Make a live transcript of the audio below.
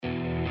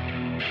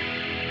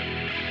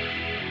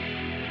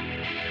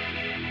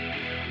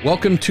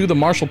Welcome to the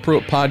Marshall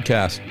Pruitt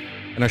Podcast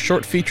and a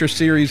short feature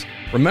series,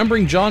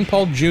 Remembering John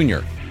Paul Jr.,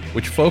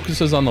 which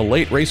focuses on the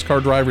late race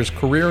car driver's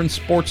career in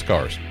sports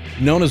cars.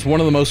 Known as one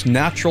of the most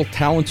natural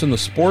talents in the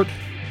sport,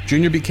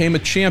 Jr. became a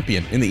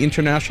champion in the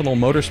International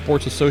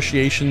Motorsports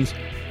Association's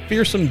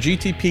fearsome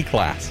GTP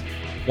class,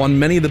 won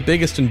many of the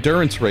biggest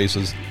endurance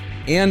races,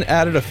 and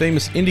added a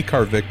famous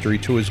IndyCar victory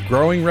to his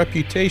growing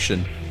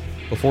reputation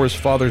before his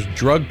father's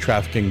drug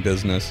trafficking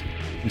business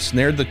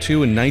ensnared the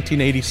two in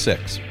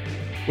 1986.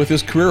 With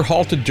his career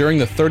halted during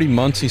the 30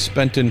 months he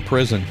spent in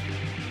prison,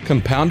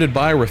 compounded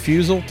by a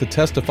refusal to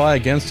testify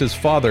against his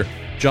father,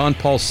 John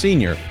Paul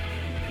Sr.,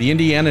 the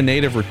Indiana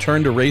native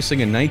returned to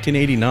racing in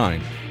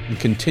 1989 and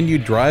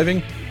continued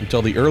driving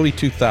until the early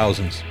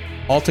 2000s.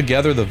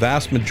 Altogether, the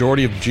vast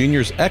majority of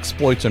Jr.'s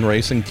exploits in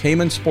racing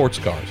came in sports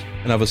cars,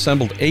 and I've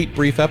assembled 8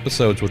 brief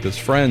episodes with his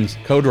friends,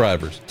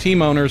 co-drivers,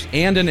 team owners,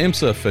 and an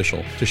IMSA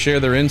official to share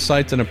their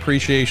insights and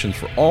appreciations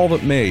for all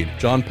that made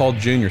John Paul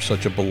Jr.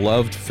 such a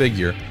beloved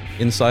figure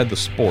inside the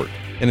sport.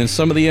 And in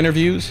some of the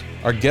interviews,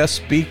 our guests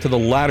speak to the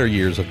latter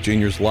years of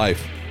Jr.'s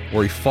life,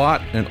 where he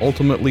fought and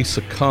ultimately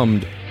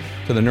succumbed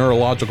to the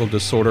neurological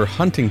disorder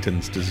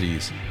Huntington's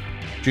disease.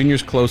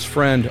 Jr.'s close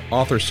friend,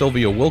 author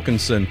Sylvia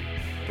Wilkinson,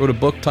 wrote a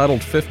book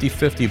titled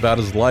 50-50 about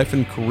his life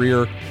and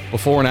career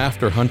before and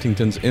after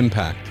Huntington's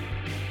impact.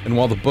 And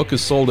while the book is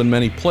sold in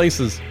many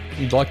places, if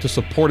you'd like to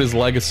support his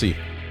legacy,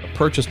 a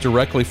purchase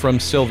directly from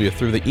Sylvia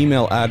through the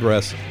email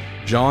address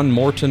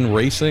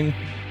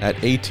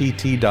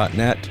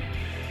johnmortonracing@att.net.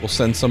 We'll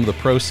send some of the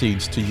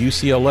proceeds to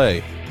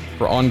UCLA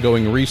for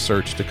ongoing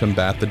research to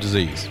combat the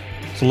disease.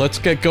 So let's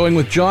get going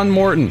with John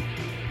Morton,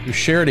 who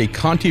shared a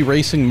Conti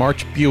Racing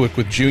March Buick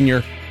with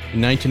Jr.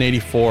 in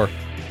 1984.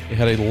 They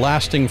had a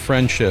lasting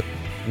friendship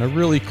and a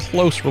really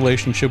close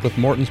relationship with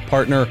Morton's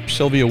partner,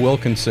 Sylvia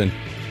Wilkinson,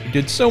 who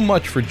did so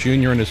much for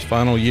Jr. in his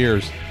final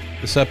years.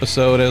 This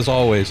episode, as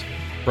always,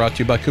 brought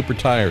to you by Cooper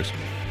Tires,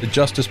 the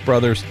Justice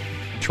Brothers,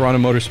 and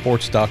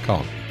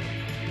TorontoMotorsports.com.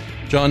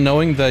 John,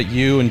 knowing that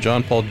you and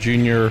John Paul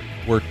Jr.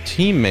 were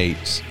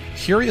teammates,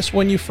 curious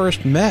when you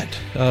first met,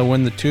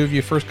 when the two of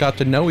you first got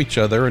to know each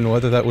other, and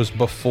whether that was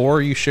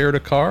before you shared a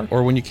car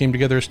or when you came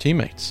together as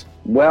teammates.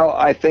 Well,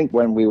 I think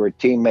when we were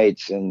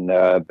teammates in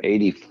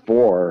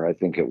 84, I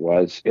think it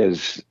was,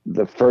 is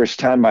the first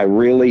time I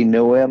really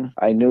knew him.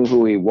 I knew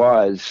who he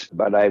was,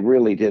 but I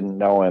really didn't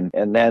know him.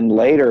 And then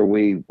later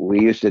we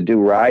used to do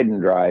ride and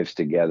drives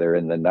together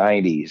in the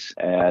 90s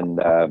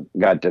and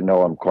got to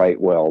know him quite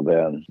well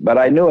then. But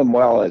I knew him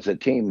well as a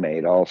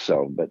teammate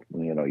also. But,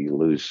 you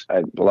lose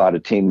a lot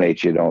of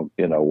teammates. You don't,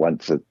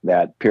 once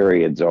that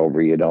period's over,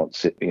 you don't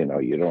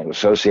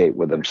associate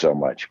with them so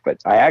much. But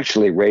I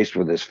actually raced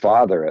with his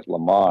father at Le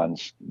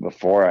Mans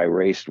before I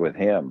raced with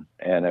him.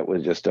 And it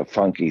was just a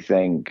funky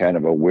thing, kind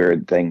of a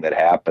weird thing that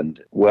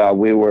happened. Well,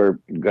 we were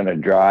going to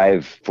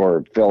drive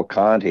for Phil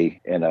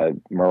Conti in a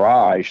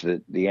Mirage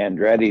that the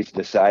Andretti's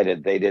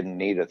decided they didn't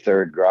need a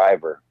third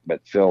driver.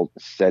 But Phil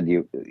said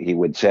he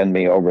would send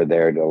me over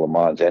there to Le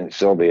Mans and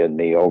Sylvia and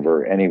me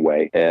over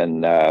anyway.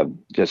 And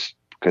just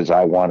because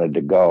I wanted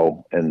to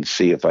go and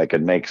see if I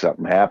could make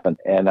something happen.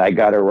 And I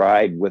got a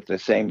ride with the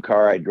same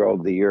car I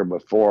drove the year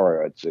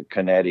before. It's a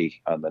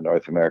Canetti on the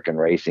North American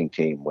racing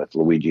team with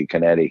Luigi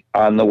Canetti.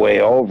 On the way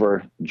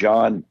over,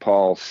 John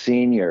Paul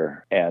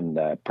Sr. and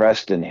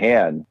Preston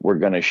Henn were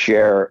going to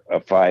share a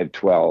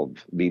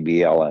 512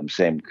 BBLM,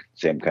 same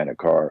kind of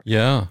car.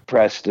 Yeah.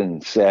 Preston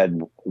said,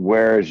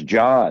 "Where's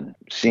John?"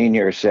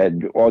 Sr.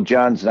 said, "Well,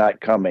 John's not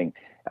coming."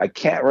 I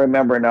can't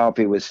remember now if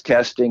he was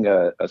testing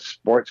a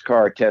sports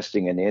car,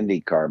 testing an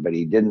Indy car, but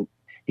he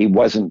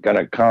wasn't going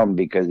to come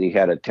because he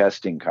had a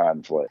testing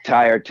conflict.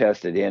 Tire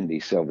tested Indy,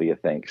 Sylvia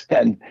thinks.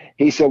 And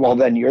he said, "Well,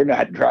 then you're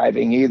not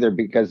driving either,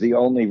 because the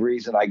only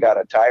reason I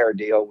got a tire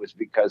deal was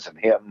because of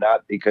him,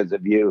 not because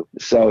of you."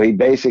 So he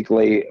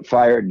basically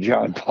fired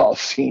John Paul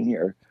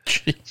Sr.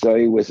 So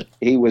he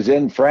was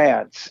in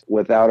France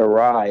without a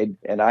ride,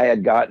 and I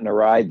had gotten a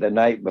ride the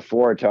night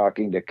before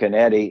talking to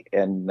Canetti,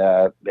 and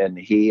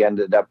he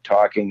ended up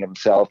talking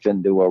himself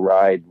into a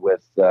ride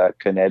with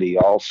Canetti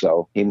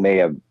also. He may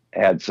have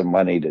had some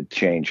money to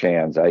change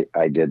hands. I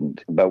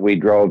didn't. But we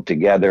drove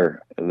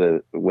together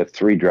with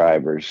 3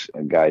 drivers,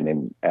 a guy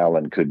named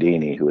Alan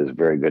Cudini, who is a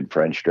very good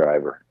French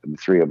driver. The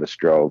 3 of us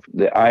drove.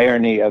 The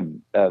irony of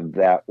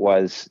that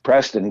was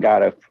Preston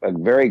got a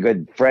very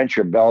good French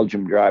or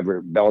Belgian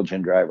driver.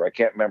 I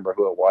can't remember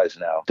who it was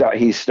now.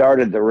 He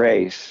started the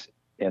race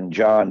in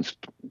John's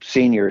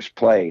Senior's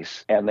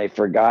place, and they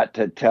forgot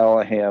to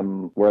tell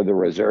him where the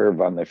reserve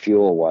on the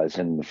fuel was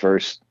in the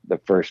first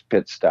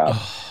pit stop,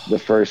 the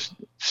first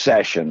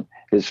session,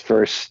 his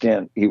first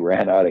stint. He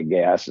ran out of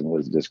gas and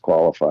was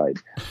disqualified.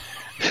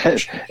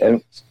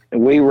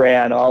 we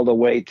ran all the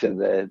way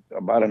to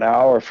about an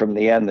hour from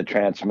the end. The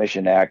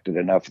transmission acted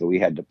enough that we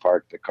had to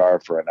park the car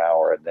for an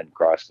hour and then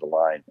cross the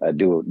line,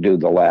 do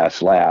the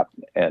last lap.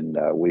 And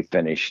we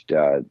finished,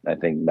 I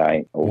think,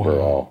 ninth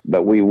overall. Wow.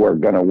 But we were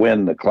going to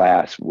win the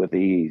class with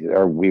ease,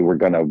 or we were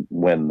going to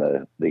win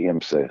the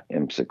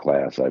IMSA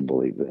class, I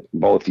believe,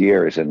 both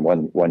years. And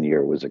one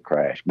year was a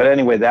crash. But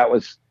anyway, that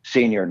was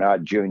senior,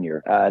 not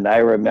junior. And I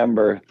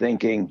remember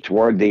thinking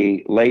toward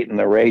the late in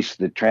the race,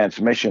 the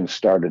transmission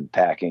started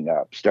packing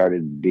up,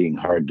 started being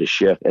hard to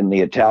shift. And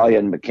the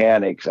Italian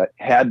mechanics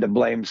had to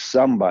blame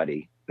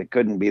somebody. It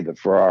couldn't be the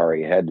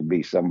Ferrari. It had to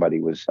be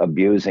somebody was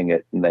abusing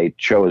it, and they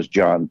chose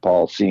John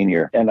Paul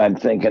Sr. And I'm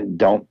thinking,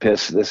 don't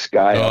piss this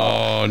guy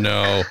off. Oh,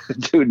 no.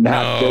 Do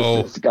not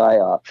piss this guy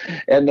off.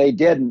 And they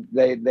didn't.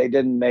 They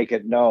didn't make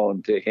it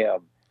known to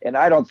him. And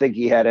I don't think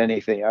he had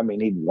anything. I mean,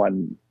 he'd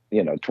won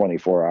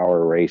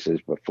 24-hour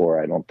races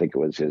before. I don't think it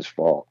was his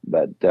fault.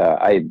 But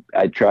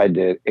I tried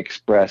to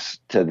express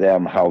to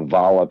them how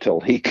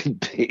volatile he could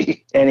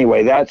be.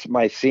 Anyway, that's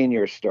my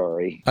senior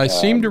story. I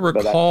seem to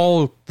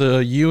recall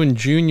you and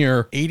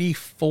Junior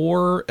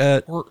 84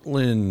 at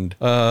Portland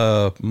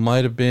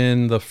might have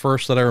been the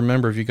first that I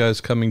remember of you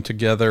guys coming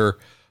together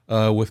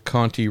with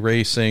Conti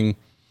Racing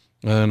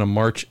in a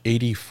March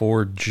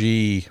 84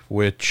 G,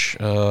 which,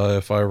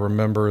 if I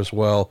remember as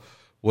well,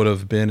 would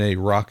have been a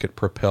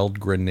rocket-propelled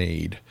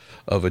grenade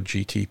of a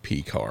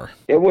GTP car.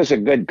 It was a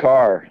good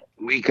car.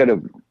 We could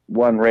have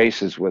won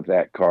races with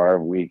that car.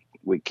 We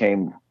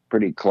came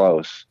pretty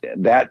close.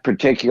 That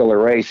particular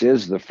race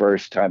is the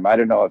first time. I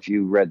don't know if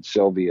you read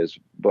Sylvia's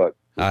book.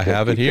 I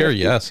have it here.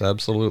 Yes,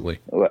 absolutely.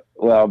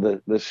 Well,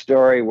 the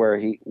story where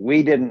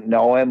we didn't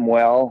know him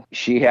well.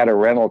 She had a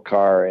rental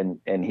car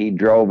and he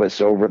drove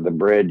us over the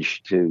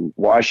bridge to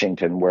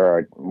Washington where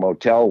our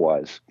motel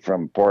was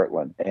from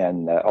Portland.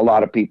 And a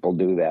lot of people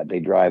do that. They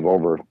drive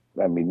over.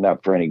 I mean,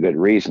 not for any good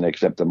reason,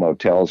 except the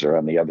motels are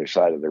on the other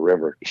side of the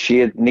river.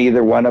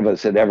 Neither one of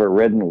us had ever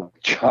ridden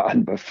with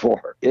John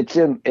before. It's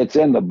in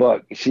the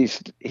book.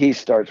 He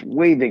starts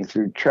weaving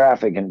through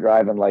traffic and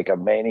driving like a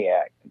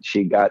maniac.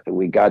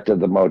 We got to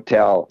the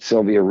motel.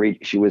 Sylvia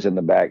she was in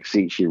the back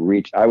seat.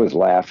 I was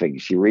laughing.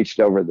 She reached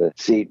over the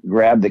seat,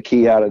 grabbed the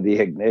key out of the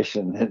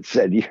ignition and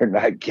said, "You're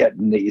not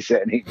getting these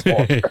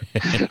anymore."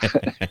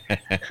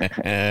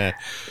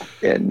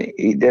 And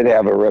he did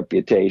have a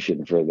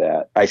reputation for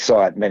that. I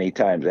saw it many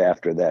times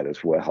after that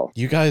as well.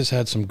 You guys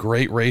had some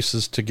great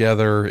races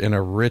together in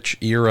a rich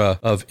era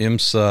of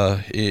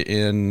IMSA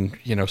in,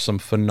 some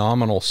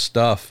phenomenal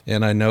stuff.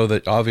 And I know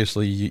that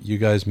obviously you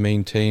guys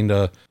maintained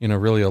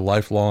really a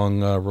lifelong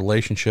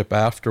relationship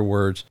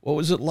afterwards. What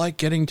was it like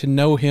getting to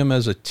know him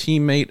as a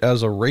teammate,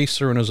 as a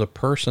racer, and as a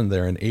person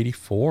there in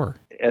 84?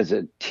 As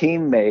a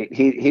teammate,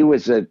 he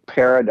was a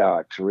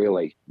paradox,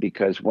 really,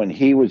 because when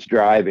he was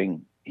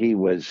driving, he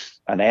was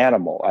an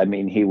animal. I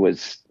mean, he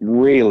was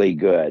really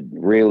good,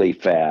 really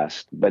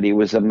fast, but he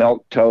was a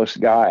milquetoast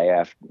guy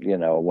after,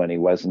 when he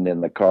wasn't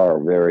in the car,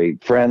 very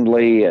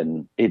friendly,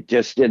 and it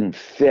just didn't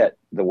fit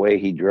the way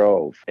he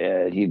drove.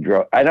 I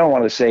don't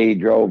want to say he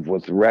drove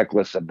with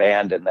reckless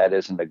abandon. That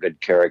isn't a good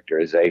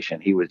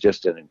characterization. He was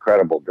just an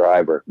incredible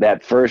driver.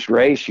 That first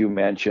race you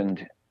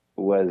mentioned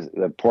was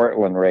the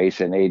Portland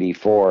race in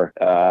 84.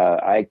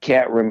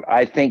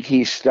 I think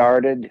he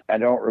started. I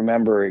don't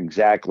remember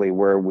exactly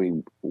where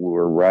we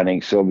were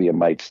running. Sylvia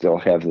might still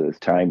have the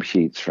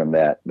timesheets from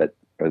that,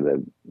 or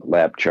the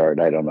lap chart.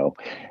 I don't know.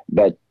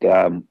 But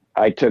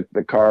I took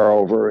the car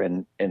over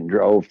and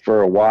drove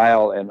for a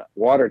while, and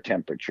water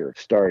temperature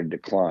started to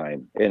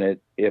climb. And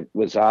it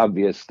was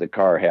obvious the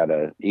car had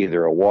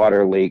either a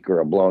water leak or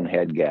a blown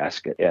head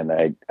gasket.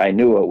 And I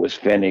knew it was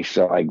finished.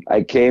 So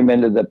I came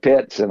into the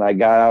pits and I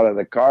got out of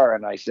the car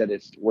and I said,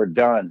 we're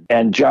done.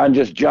 And John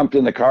just jumped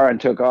in the car and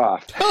took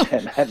off.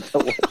 And I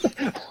thought,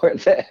 where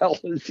the hell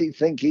does he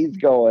think he's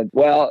going?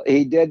 Well,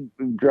 he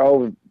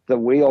drove the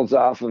wheels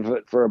off of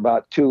it for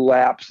about 2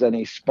 laps. Then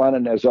he spun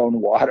in his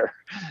own water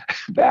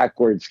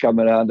backwards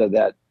coming onto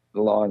that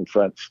long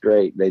front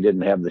straight. They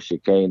didn't have the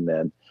chicane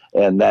then.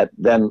 And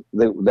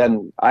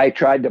then I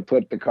tried to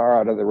put the car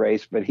out of the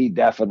race, but he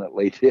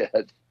definitely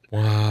did.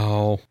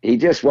 Wow. He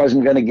just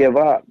wasn't going to give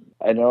up.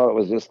 I know it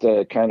was just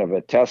a kind of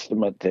a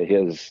testament to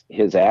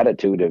his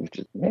attitude of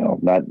just,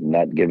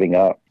 not giving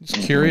up. It's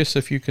curious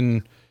if you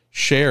can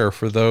share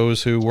for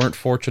those who weren't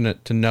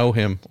fortunate to know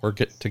him or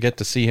get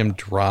to see him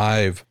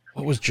drive.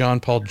 What was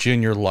John Paul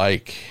Jr.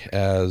 like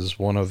as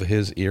one of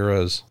his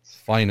era's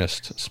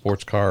finest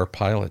sports car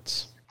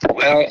pilots?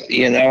 Well,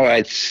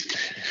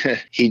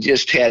 he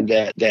just had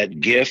that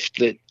gift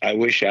that I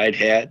wish I'd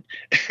had,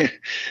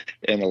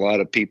 and a lot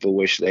of people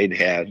wish they'd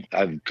had.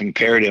 I've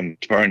compared him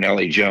to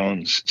Parnelli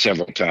Jones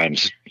several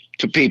times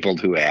to people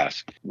who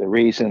ask. The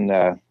reason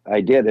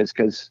I did is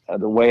because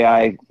the way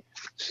I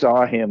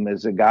saw him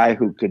as a guy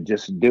who could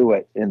just do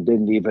it and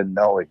didn't even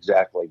know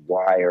exactly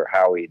why or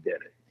how he did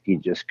it. He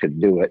just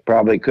could do it.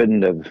 Probably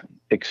couldn't have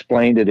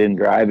explained it in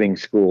driving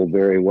school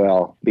very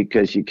well,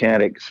 because you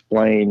can't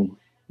explain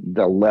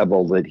the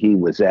level that he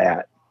was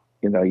at.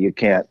 You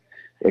can't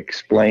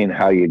explain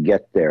how you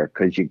get there,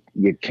 because you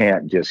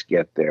can't just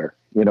get there.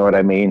 You know what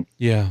I mean?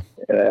 Yeah.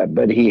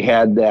 But he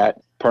had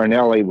that.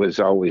 Parnelli was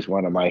always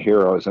one of my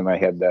heroes, and I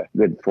had the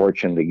good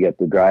fortune to get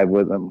to drive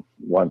with him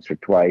once or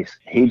twice.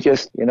 He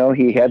just,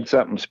 he had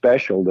something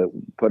special that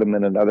put him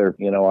in another,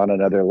 on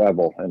another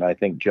level. And I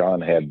think John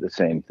had the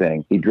same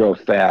thing. He drove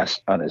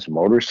fast on his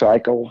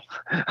motorcycle,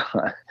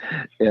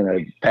 in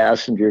a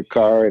passenger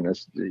car, in a,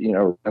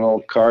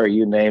 rental car,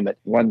 you name it.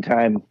 One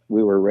time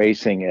we were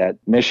racing at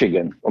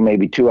Michigan, or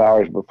maybe 2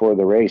 hours before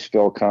the race.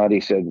 Phil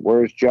Conti said,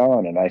 "Where's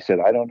John?" And I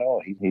said, "I don't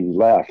know. He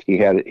left.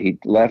 He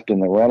left in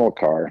the rental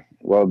car."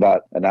 Well,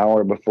 about an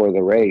hour before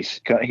the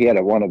race, he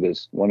had one of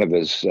his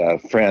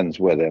friends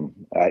with him,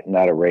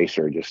 not a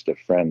racer, just a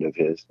friend of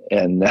his.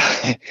 And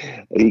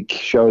he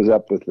shows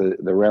up with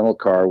the rental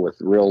car with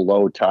real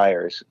low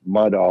tires,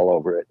 mud all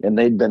over it. And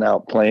they'd been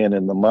out playing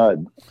in the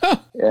mud.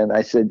 And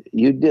I said,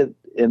 "You did?"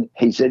 And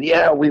he said,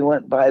 "Yeah, we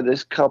went by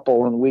this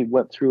couple and we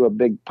went through a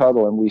big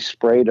puddle and we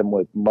sprayed them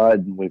with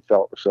mud and we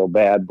felt so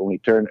bad. But we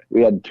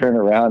had to turn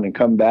around and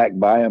come back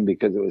by him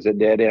because it was a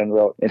dead end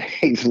road." And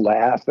he's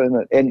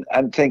laughing. And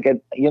I'm thinking,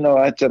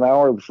 it's an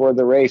hour before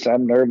the race.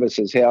 I'm nervous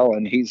as hell.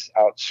 And he's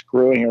out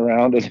screwing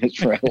around in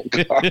his rental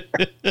car.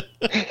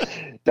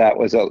 That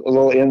was a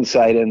little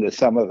insight into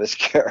some of his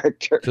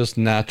character. Just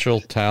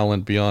natural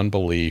talent beyond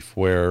belief,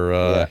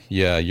 where,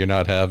 you're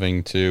not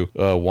having to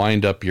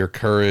wind up your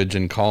courage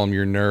and calm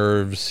your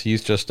nerves.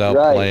 He's just out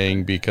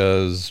playing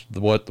because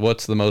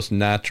what's the most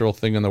natural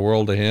thing in the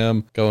world to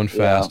him? Going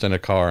fast in a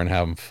car and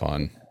having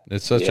fun.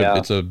 It's such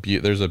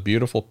there's a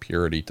beautiful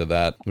purity to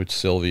that, which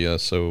Sylvia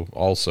so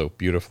also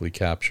beautifully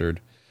captured.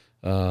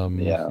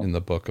 In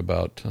the book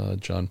about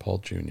John Paul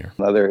Jr.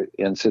 Another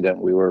incident,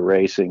 we were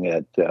racing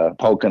at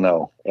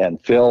Pocono,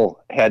 and Phil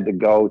had to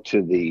go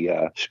to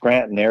the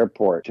Scranton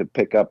airport to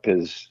pick up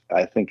his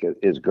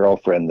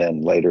girlfriend,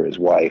 then later his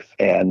wife.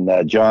 And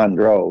John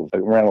drove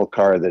a rental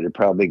car that would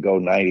probably go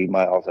 90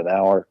 miles an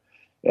hour.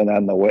 And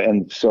on the way,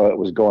 and so it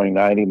was going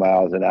 90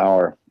 miles an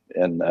hour,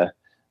 and the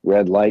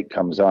red light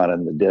comes on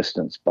in the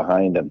distance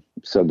behind him.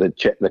 So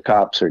the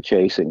cops are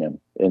chasing him,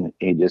 and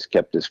he just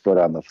kept his foot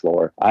on the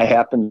floor. I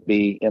happened to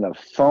be in a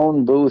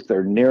phone booth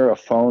or near a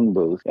phone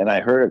booth, and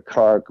I heard a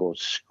car go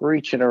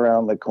screeching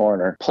around the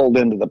corner, pulled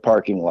into the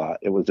parking lot.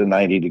 It was a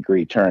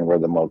 90-degree turn where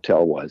the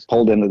motel was.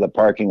 Pulled into the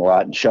parking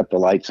lot and shut the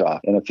lights off.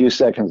 And a few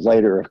seconds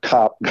later, a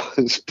cop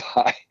goes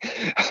by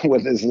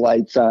with his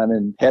lights on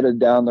and headed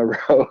down the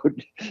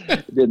road.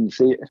 Didn't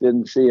see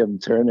him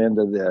turn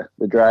into the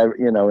drive,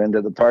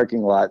 into the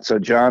parking lot. So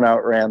John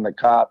outran the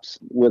cops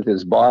with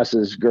his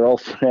boss's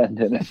girlfriend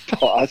and his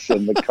boss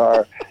in the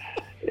car,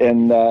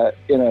 and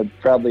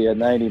probably a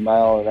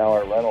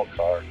 90-mile-an-hour rental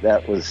car.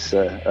 That was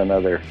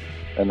another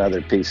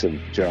piece of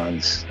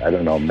John's,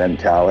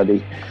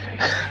 mentality.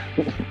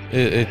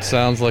 It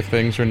sounds like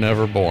things are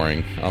never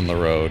boring on the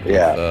road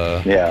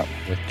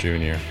with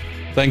Junior.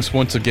 Thanks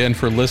once again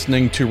for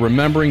listening to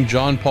Remembering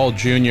John Paul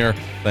Jr.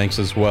 Thanks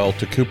as well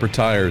to Cooper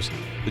Tires,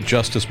 the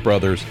Justice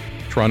Brothers,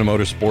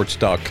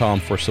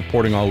 TorontoMotorsports.com for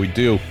supporting all we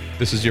do.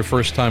 This is your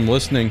first time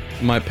listening,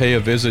 you might pay a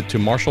visit to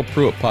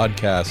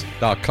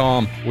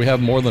MarshallPruittPodcast.com. We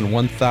have more than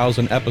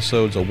 1,000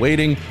 episodes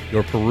awaiting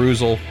your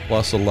perusal,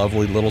 plus a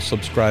lovely little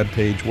subscribe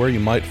page where you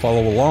might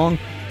follow along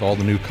with all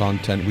the new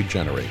content we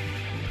generate.